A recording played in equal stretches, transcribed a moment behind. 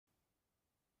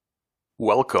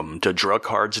Welcome to Drug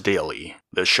Cards Daily,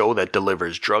 the show that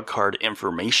delivers drug card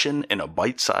information in a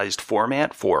bite-sized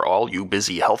format for all you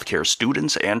busy healthcare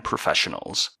students and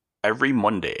professionals. Every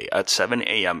Monday at 7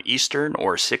 a.m. Eastern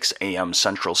or 6 a.m.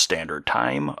 Central Standard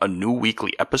Time, a new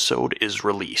weekly episode is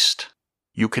released.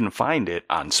 You can find it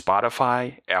on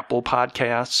Spotify, Apple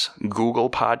Podcasts,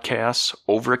 Google Podcasts,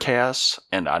 Overcast,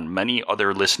 and on many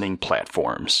other listening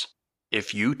platforms.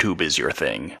 If YouTube is your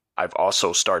thing, I've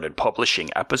also started publishing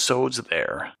episodes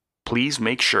there. Please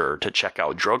make sure to check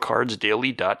out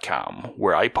drugcardsdaily.com,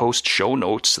 where I post show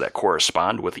notes that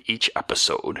correspond with each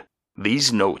episode.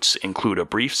 These notes include a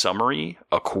brief summary,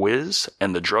 a quiz,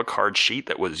 and the drug card sheet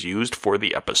that was used for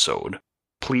the episode.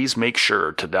 Please make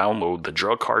sure to download the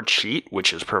drug card sheet,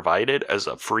 which is provided as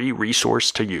a free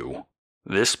resource to you.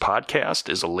 This podcast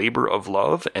is a labor of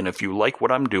love, and if you like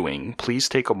what I'm doing, please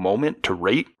take a moment to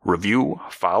rate, review,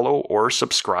 follow, or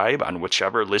subscribe on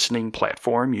whichever listening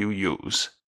platform you use.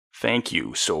 Thank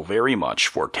you so very much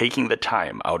for taking the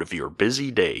time out of your busy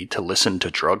day to listen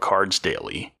to Drug Cards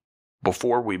Daily.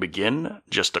 Before we begin,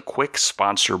 just a quick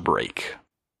sponsor break.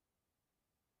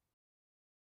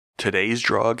 Today's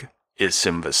drug is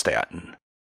simvastatin,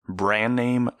 brand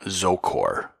name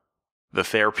Zocor. The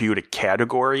therapeutic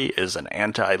category is an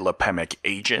anti-lipemic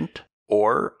agent,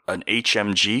 or an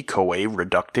HMG-CoA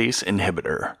reductase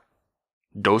inhibitor.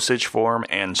 Dosage form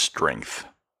and strength.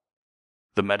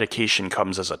 The medication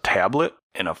comes as a tablet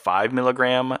in a 5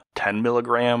 mg, 10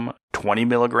 mg, 20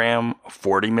 mg,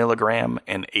 40 mg,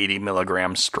 and 80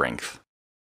 mg strength.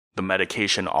 The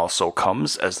medication also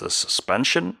comes as a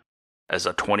suspension, as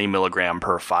a 20 mg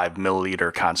per 5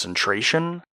 ml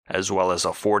concentration, as well as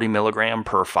a 40 mg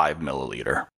per 5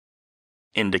 ml.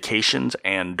 Indications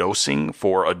and dosing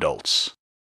for adults.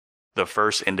 The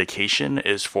first indication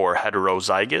is for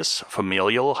heterozygous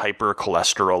familial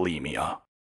hypercholesterolemia.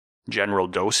 General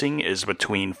dosing is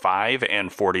between 5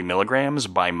 and 40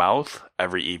 mg by mouth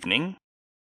every evening.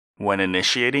 When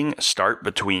initiating, start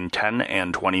between 10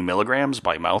 and 20 mg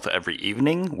by mouth every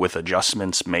evening, with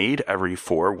adjustments made every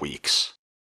 4 weeks.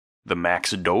 The max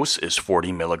dose is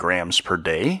 40 mg per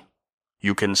day.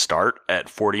 You can start at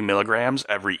 40 mg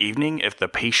every evening if the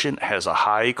patient has a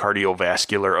high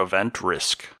cardiovascular event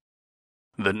risk.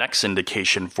 The next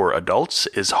indication for adults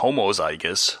is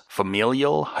homozygous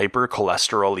familial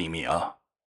hypercholesterolemia.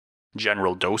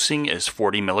 General dosing is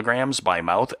 40 mg by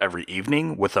mouth every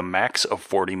evening, with a max of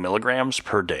 40 mg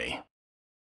per day.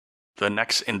 The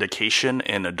next indication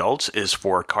in adults is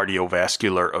for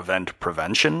cardiovascular event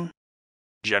prevention.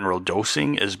 General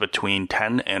dosing is between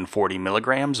 10 and 40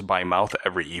 mg by mouth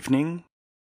every evening.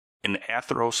 In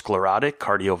atherosclerotic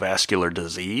cardiovascular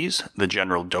disease, the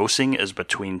general dosing is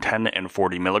between 10 and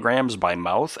 40 mg by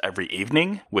mouth every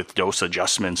evening, with dose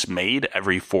adjustments made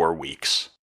every 4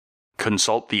 weeks.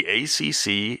 Consult the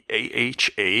ACC/AHA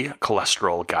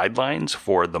cholesterol guidelines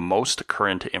for the most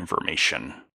current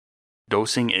information.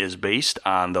 Dosing is based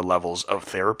on the levels of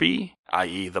therapy,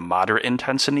 i.e. the moderate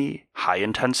intensity, high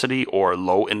intensity, or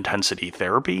low intensity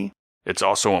therapy. It's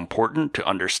also important to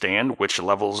understand which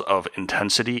levels of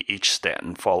intensity each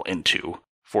statin fall into.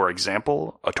 For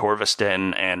example,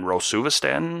 atorvastatin and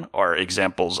rosuvastatin are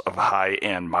examples of high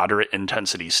and moderate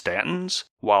intensity statins,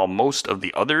 while most of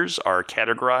the others are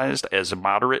categorized as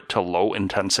moderate to low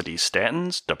intensity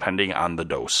statins depending on the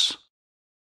dose.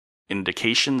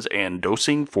 Indications and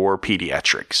dosing for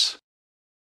pediatrics.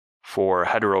 For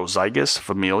heterozygous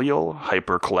familial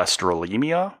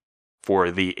hypercholesterolemia,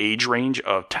 for the age range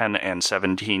of 10 and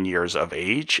 17 years of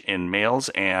age in males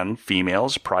and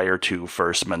females prior to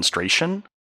first menstruation,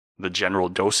 the general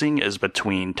dosing is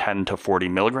between 10 to 40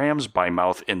 mg by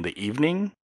mouth in the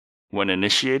evening. When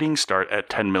initiating, start at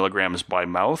 10 mg by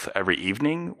mouth every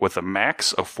evening, with a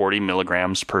max of 40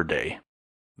 mg per day.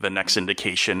 The next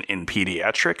indication in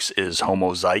pediatrics is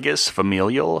homozygous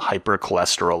familial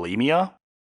hypercholesterolemia.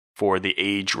 For the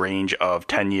age range of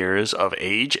 10 years of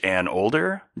age and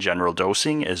older, general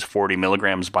dosing is 40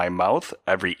 mg by mouth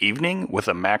every evening, with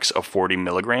a max of 40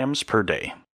 mg per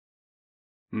day.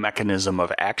 Mechanism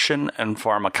of action and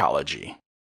pharmacology.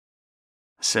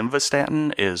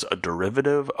 Simvastatin is a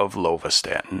derivative of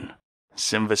lovastatin.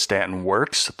 Simvastatin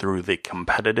works through the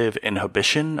competitive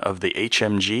inhibition of the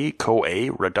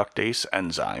HMG-CoA reductase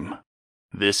enzyme.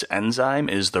 This enzyme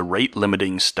is the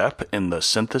rate-limiting step in the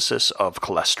synthesis of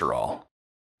cholesterol.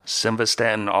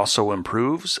 Simvastatin also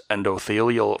improves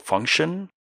endothelial function.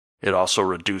 It also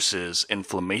reduces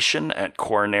inflammation at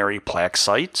coronary plaque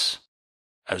sites,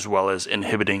 as well as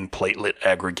inhibiting platelet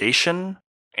aggregation,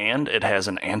 and it has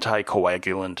an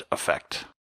anticoagulant effect.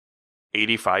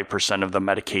 85% of the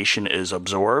medication is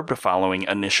absorbed following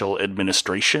initial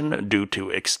administration due to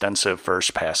extensive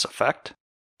first-pass effect.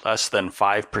 Less than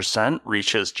 5%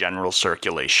 reaches general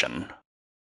circulation.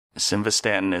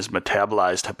 Simvastatin is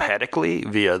metabolized hepatically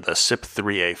via the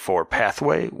CYP3A4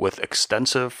 pathway with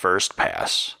extensive first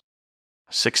pass.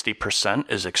 60%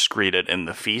 is excreted in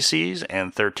the feces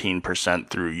and 13%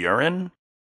 through urine.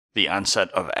 The onset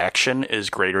of action is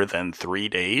greater than 3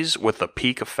 days, with a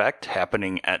peak effect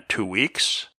happening at 2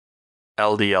 weeks.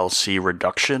 LDL-C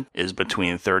reduction is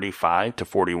between 35 to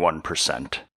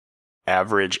 41%.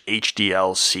 Average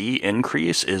HDL-C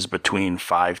increase is between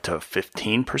 5 to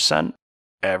 15%.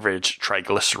 Average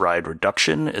triglyceride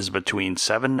reduction is between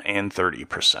 7 and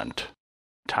 30%.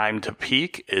 Time to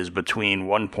peak is between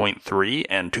 1.3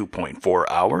 and 2.4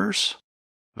 hours.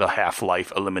 The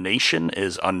half-life elimination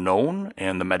is unknown,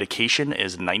 and the medication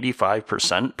is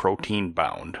 95%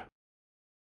 protein-bound.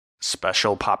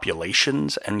 Special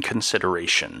populations and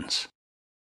considerations.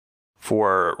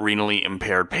 For renally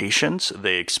impaired patients,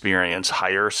 they experience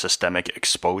higher systemic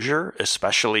exposure,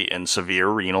 especially in severe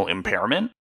renal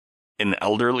impairment. In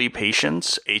elderly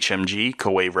patients,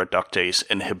 HMG-CoA reductase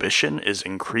inhibition is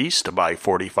increased by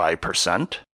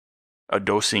 45%. A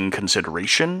dosing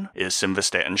consideration is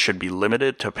simvastatin should be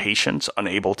limited to patients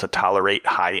unable to tolerate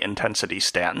high-intensity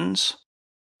statins.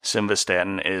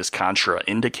 Simvastatin is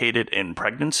contraindicated in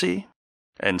pregnancy,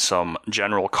 and some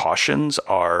general cautions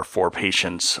are for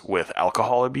patients with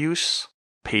alcohol abuse,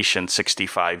 patients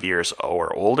 65 years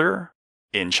or older,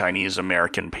 in Chinese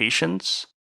American patients,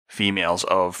 females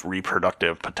of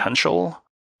reproductive potential,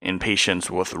 in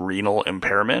patients with renal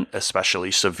impairment,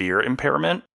 especially severe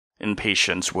impairment, in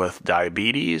patients with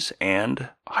diabetes and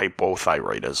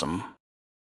hypothyroidism.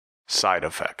 Side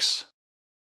effects.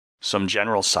 Some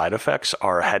general side effects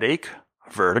are headache,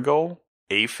 vertigo,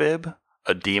 AFib,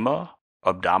 edema,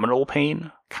 abdominal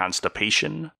pain,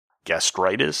 constipation,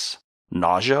 gastritis,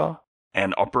 nausea,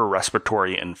 and upper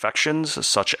respiratory infections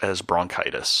such as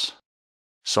bronchitis.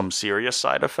 Some serious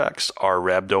side effects are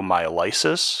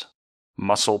rhabdomyolysis,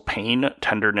 muscle pain,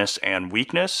 tenderness, and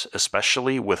weakness,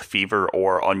 especially with fever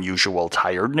or unusual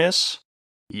tiredness,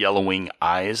 yellowing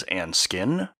eyes and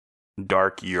skin,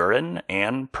 dark urine,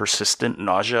 and persistent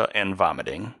nausea and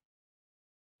vomiting.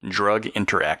 Drug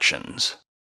interactions.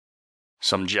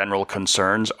 Some general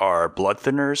concerns are blood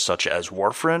thinners such as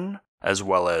warfarin, as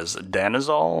well as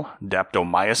danazol,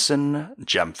 daptomycin,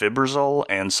 gemfibrozol,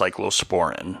 and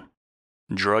cyclosporin.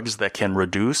 Drugs that can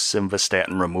reduce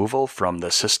simvastatin removal from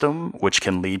the system, which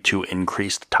can lead to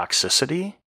increased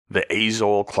toxicity. The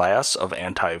azole class of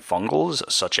antifungals,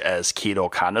 such as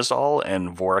ketoconazole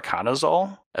and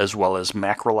voriconazole, as well as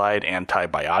macrolide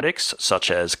antibiotics, such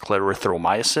as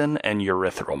clarithromycin and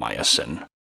erythromycin.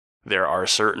 There are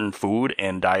certain food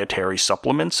and dietary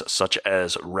supplements, such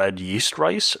as red yeast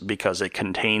rice, because it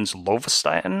contains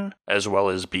lovastatin, as well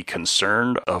as be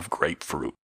concerned of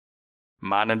grapefruit.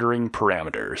 Monitoring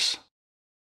parameters.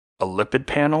 A lipid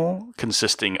panel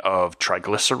consisting of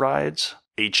triglycerides,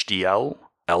 HDL,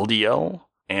 LDL,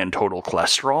 and total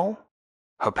cholesterol,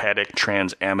 hepatic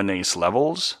transaminase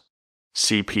levels,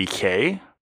 CPK,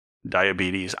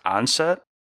 diabetes onset,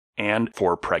 and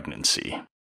for pregnancy.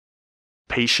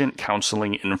 Patient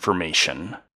counseling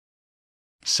information.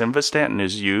 Simvastatin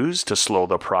is used to slow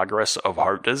the progress of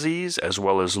heart disease as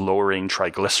well as lowering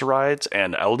triglycerides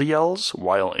and LDLs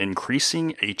while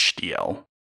increasing HDL.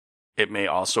 It may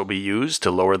also be used to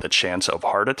lower the chance of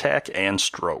heart attack and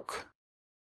stroke.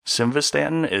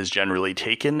 Simvastatin is generally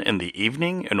taken in the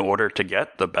evening in order to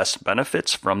get the best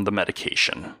benefits from the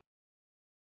medication.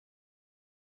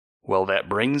 Well, that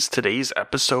brings today's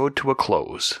episode to a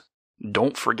close.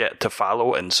 Don't forget to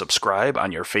follow and subscribe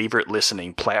on your favorite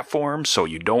listening platform so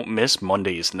you don't miss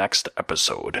Monday's next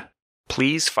episode.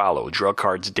 Please follow Drug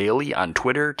Cards Daily on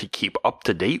Twitter to keep up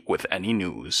to date with any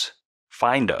news.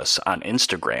 Find us on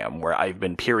Instagram, where I've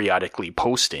been periodically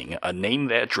posting a Name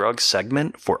That Drug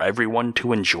segment for everyone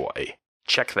to enjoy.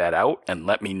 Check that out and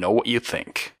let me know what you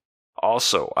think.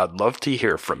 Also, I'd love to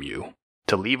hear from you.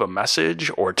 To leave a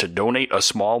message or to donate a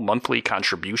small monthly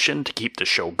contribution to keep the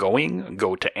show going,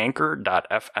 go to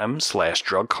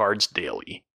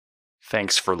anchor.fm/drugcardsdaily.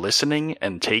 Thanks for listening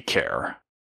and take care.